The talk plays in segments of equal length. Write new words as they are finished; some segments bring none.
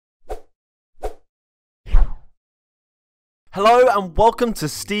Hello and welcome to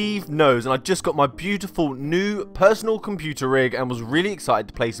Steve Knows, and I just got my beautiful new personal computer rig and was really excited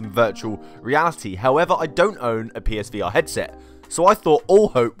to play some virtual reality. However, I don't own a PSVR headset, so I thought all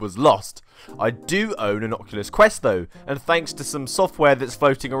hope was lost. I do own an Oculus Quest though, and thanks to some software that's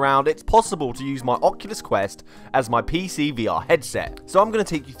floating around, it's possible to use my Oculus Quest as my PCVR headset. So I'm going to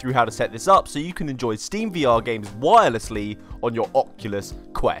take you through how to set this up so you can enjoy SteamVR games wirelessly on your Oculus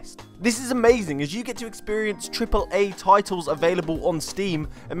Quest. This is amazing as you get to experience AAA titles available on Steam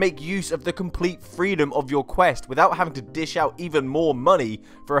and make use of the complete freedom of your Quest without having to dish out even more money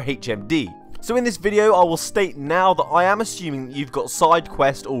for a HMD. So in this video, I will state now that I am assuming that you've got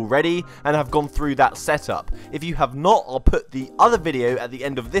SideQuest already and have gone through that setup. If you have not, I'll put the other video at the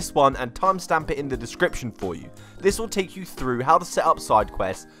end of this one and timestamp it in the description for you. This will take you through how to set up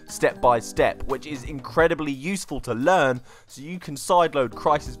SideQuest step by step, which is incredibly useful to learn so you can sideload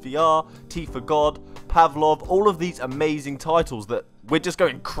Crisis VR, T for God, Pavlov, all of these amazing titles that we're just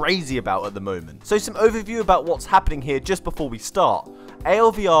going crazy about at the moment. So some overview about what's happening here just before we start.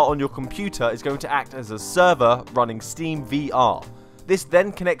 ALVR on your computer is going to act as a server running SteamVR. This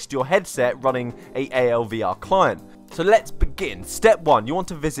then connects to your headset running a ALVR client. So let's begin. Step 1, you want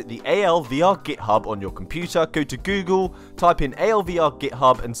to visit the ALVR GitHub on your computer. Go to Google, type in ALVR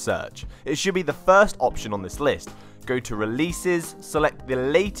GitHub and search. It should be the first option on this list. Go to Releases, select the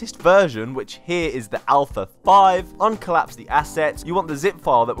latest version, which here is the Alpha 5, uncollapse the assets. You want the zip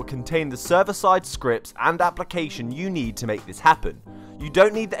file that will contain the server-side scripts and application you need to make this happen. You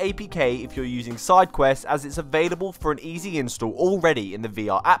don't need the APK if you're using SideQuest, as it's available for an easy install already in the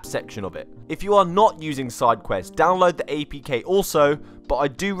VR app section of it. If you are not using SideQuest, download the APK also, but I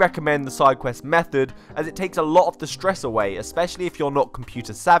do recommend the SideQuest method as it takes a lot of the stress away, especially if you're not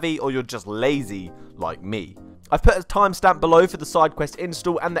computer savvy or you're just lazy like me. I've put a timestamp below for the SideQuest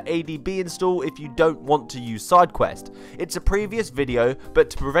install and the ADB install if you don't want to use SideQuest. It's a previous video, but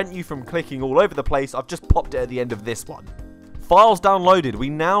to prevent you from clicking all over the place, I've just popped it at the end of this one. Files downloaded, we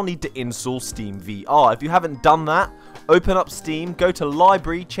now need to install SteamVR. If you haven't done that, open up Steam, go to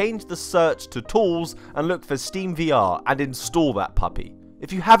Library, change the search to Tools, and look for SteamVR and install that puppy.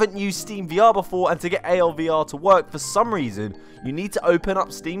 If you haven't used SteamVR before and to get ALVR to work for some reason, you need to open up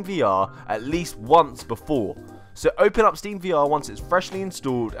SteamVR at least once before. So open up SteamVR once it's freshly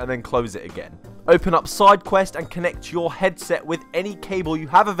installed and then close it again. Open up SideQuest and connect your headset with any cable you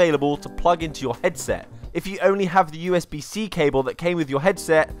have available to plug into your headset. If you only have the USB-C cable that came with your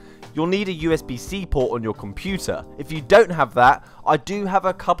headset, you'll need a USB-C port on your computer. If you don't have that, I do have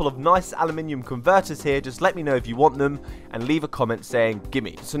a couple of nice aluminium converters here. Just let me know if you want them and leave a comment saying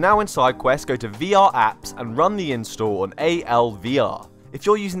gimme. So now in SideQuest, go to VR apps and run the install on ALVR. If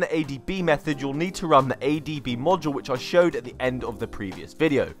you're using the ADB method, you'll need to run the ADB module, which I showed at the end of the previous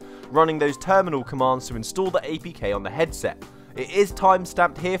video, running those terminal commands to install the APK on the headset. It is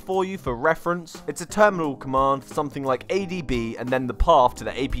timestamped here for you for reference. It's a terminal command, something like ADB, and then the path to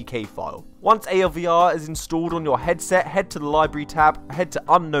the APK file. Once ALVR is installed on your headset, head to the Library tab, head to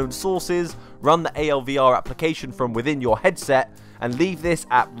Unknown Sources, run the ALVR application from within your headset, and leave this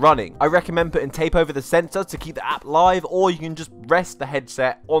app running. I recommend putting tape over the sensor to keep the app live, or you can just rest the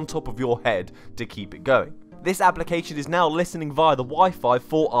headset on top of your head to keep it going. This application is now listening via the Wi-Fi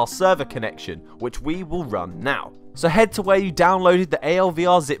for our server connection, which we will run now. So head to where you downloaded the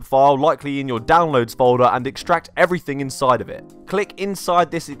ALVR zip file, likely in your downloads folder, and extract everything inside of it. Click inside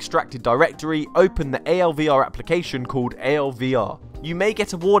this extracted directory, open the ALVR application called ALVR. You may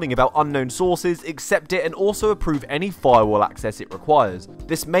get a warning about unknown sources, accept it and also approve any firewall access it requires.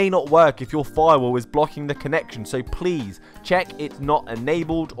 This may not work if your firewall is blocking the connection, so please check it's not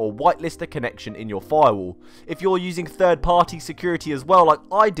enabled or whitelist the connection in your firewall. If you're using third-party security as well like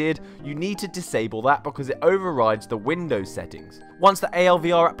I did, you need to disable that because it overrides the Windows settings. Once the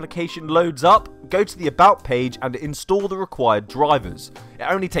ALVR application loads up, go to the About page and install the required drivers. It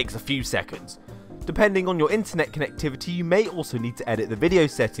only takes a few seconds. Depending on your internet connectivity, you may also need to edit the video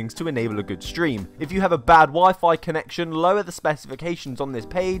settings to enable a good stream. If you have a bad Wi-Fi connection, lower the specifications on this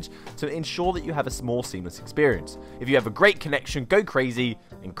page to ensure that you have a more seamless experience. If you have a great connection, go crazy,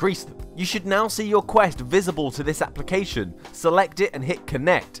 increase them. You should now see your Quest visible to this application. Select it and hit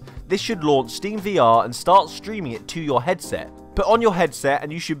connect. This should launch SteamVR and start streaming it to your headset. Put on your headset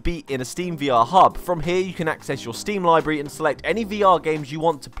and you should be in a SteamVR hub. From here you can access your Steam library and select any VR games you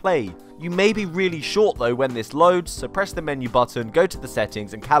want to play. You may be really short though when this loads, so press the menu button, go to the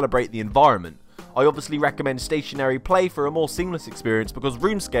settings and calibrate the environment. I obviously recommend stationary play for a more seamless experience because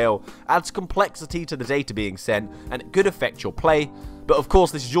room scale adds complexity to the data being sent and it could affect your play, but of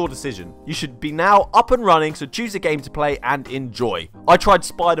course this is your decision. You should be now up and running, so choose a game to play and enjoy. I tried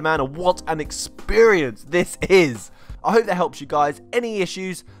Spider-Man and what an experience this is! I hope that helps you guys. Any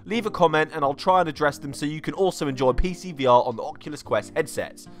issues, leave a comment and I'll try and address them so you can also enjoy PCVR on the Oculus Quest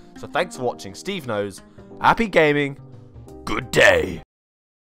headsets. So thanks for watching. Steve knows. Happy gaming. Good day.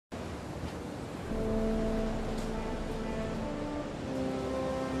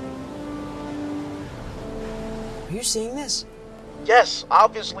 Are you seeing this? Yes,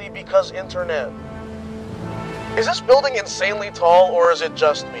 obviously because internet. Is this building insanely tall or is it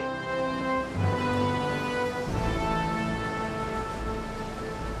just me?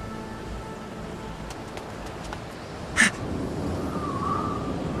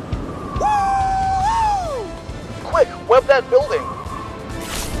 Quick, web that building!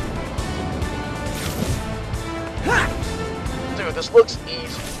 Dude, this looks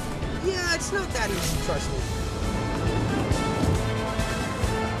easy. Yeah, it's not that easy, trust me.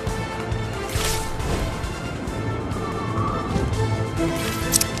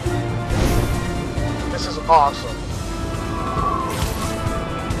 This is awesome.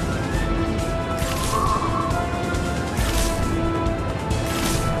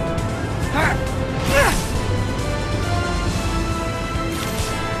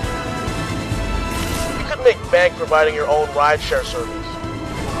 You could make bank providing your own rideshare service.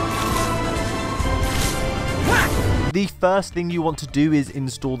 The first thing you want to do is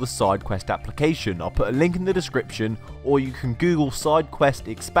install the SideQuest application. I'll put a link in the description, or you can Google SideQuest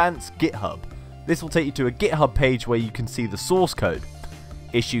Expanse GitHub. This will take you to a GitHub page where you can see the source code.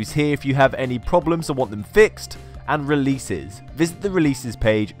 Issues here if you have any problems or want them fixed, and releases. Visit the releases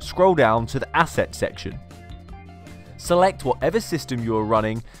page, scroll down to the assets section. Select whatever system you are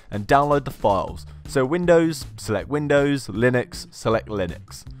running and download the files. So Windows, select Windows, Linux, select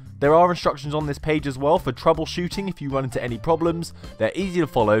Linux. There are instructions on this page as well for troubleshooting if you run into any problems. They're easy to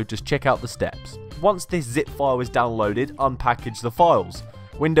follow, just check out the steps. Once this zip file is downloaded, unpackage the files.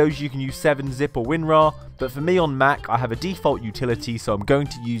 Windows you can use 7-zip or WinRAR, but for me on Mac I have a default utility so I'm going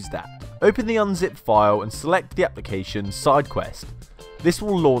to use that. Open the unzipped file and select the application SideQuest. This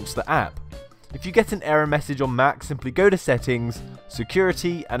will launch the app. If you get an error message on Mac, simply go to Settings,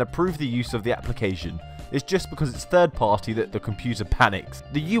 Security and approve the use of the application. It's just because it's third party that the computer panics.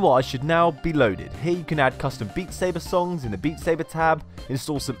 The UI should now be loaded. Here you can add custom Beat Saber songs in the Beat Saber tab,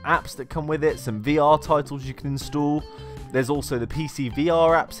 install some apps that come with it, some VR titles you can install. There's also the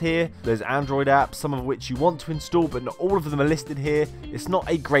PCVR apps here, there's Android apps, some of which you want to install but not all of them are listed here. It's not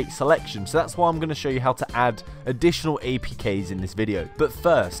a great selection, so that's why I'm going to show you how to add additional APKs in this video. But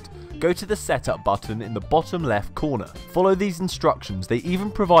first, go to the setup button in the bottom left corner. Follow these instructions, they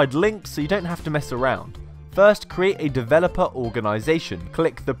even provide links so you don't have to mess around. First, create a developer organization.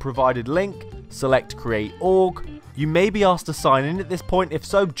 Click the provided link, select create org. You may be asked to sign in at this point, if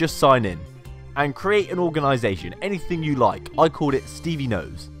so, just sign in. And create an organization, anything you like. I called it Stevie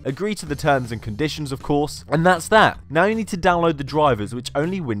Knows. Agree to the terms and conditions of course, and that's that. Now you need to download the drivers which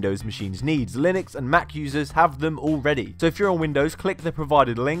only Windows machines needs. Linux and Mac users have them already. So if you're on Windows, click the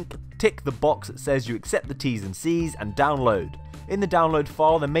provided link, tick the box that says you accept the T's and C's and download. In the download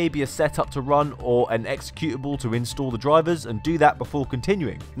file there may be a setup to run or an executable to install the drivers, and do that before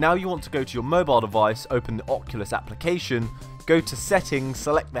continuing. Now you want to go to your mobile device, open the Oculus application, go to settings,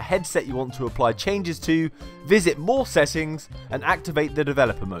 select the headset you want to apply changes to, visit more settings and activate the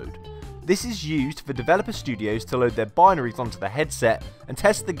developer mode. This is used for developer studios to load their binaries onto the headset and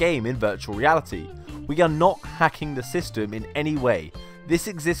test the game in virtual reality. We are not hacking the system in any way. This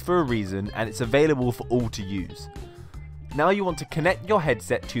exists for a reason and it's available for all to use. Now you want to connect your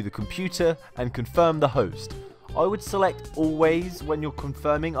headset to the computer and confirm the host. I would select always when you're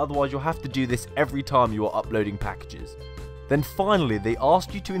confirming, otherwise you'll have to do this every time you are uploading packages. Then finally they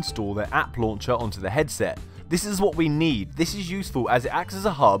ask you to install their app launcher onto the headset. This is what we need. This is useful as it acts as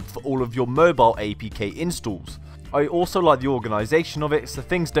a hub for all of your mobile APK installs. I also like the organisation of it so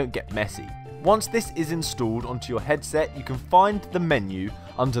things don't get messy. Once this is installed onto your headset, you can find the menu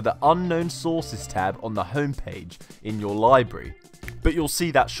under the Unknown Sources tab on the home page in your library. But you'll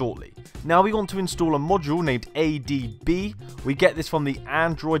see that shortly. Now we want to install a module named ADB. We get this from the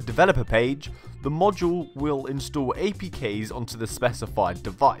Android developer page. The module will install APKs onto the specified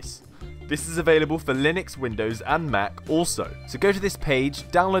device. This is available for Linux, Windows and Mac also. So go to this page,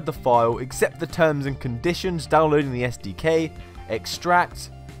 download the file, accept the terms and conditions, downloading the SDK,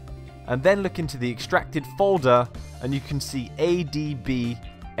 extract, and then look into the extracted folder and you can see ADB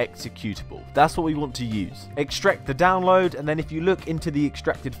executable. That's what we want to use. Extract the download, and then if you look into the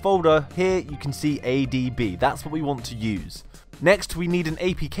extracted folder, here you can see ADB. That's what we want to use. Next, we need an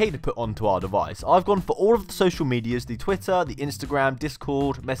APK to put onto our device. I've gone for all of the social medias, the Twitter, the Instagram,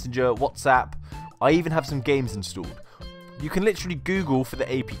 Discord, Messenger, WhatsApp. I even have some games installed. You can literally Google for the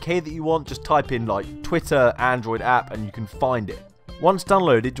APK that you want, just type in like Twitter Android app and you can find it. Once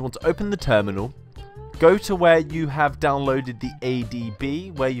downloaded, you want to open the terminal, go to where you have downloaded the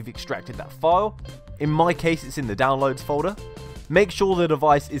ADB, where you've extracted that file. In my case, it's in the downloads folder. Make sure the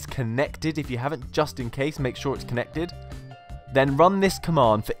device is connected. If you haven't, just in case, make sure it's connected. Then run this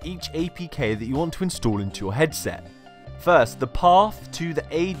command for each APK that you want to install into your headset. First, the path to the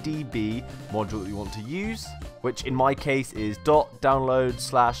ADB module that you want to use, which in my case is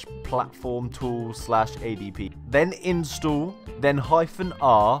 .download/platform-tool/ADB. Then install, then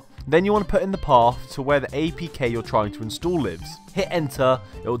 -R. Then you want to put in the path to where the APK you're trying to install lives. Hit enter,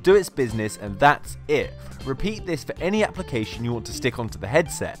 it will do its business, and that's it. Repeat this for any application you want to stick onto the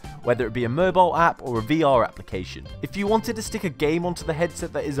headset, whether it be a mobile app or a VR application. If you wanted to stick a game onto the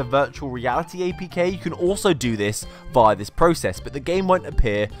headset that is a virtual reality APK, you can also do this via this process, but the game won't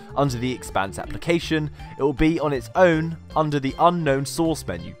appear under the Expanse application. It will be on its own under the unknown source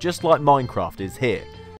menu, just like Minecraft is here.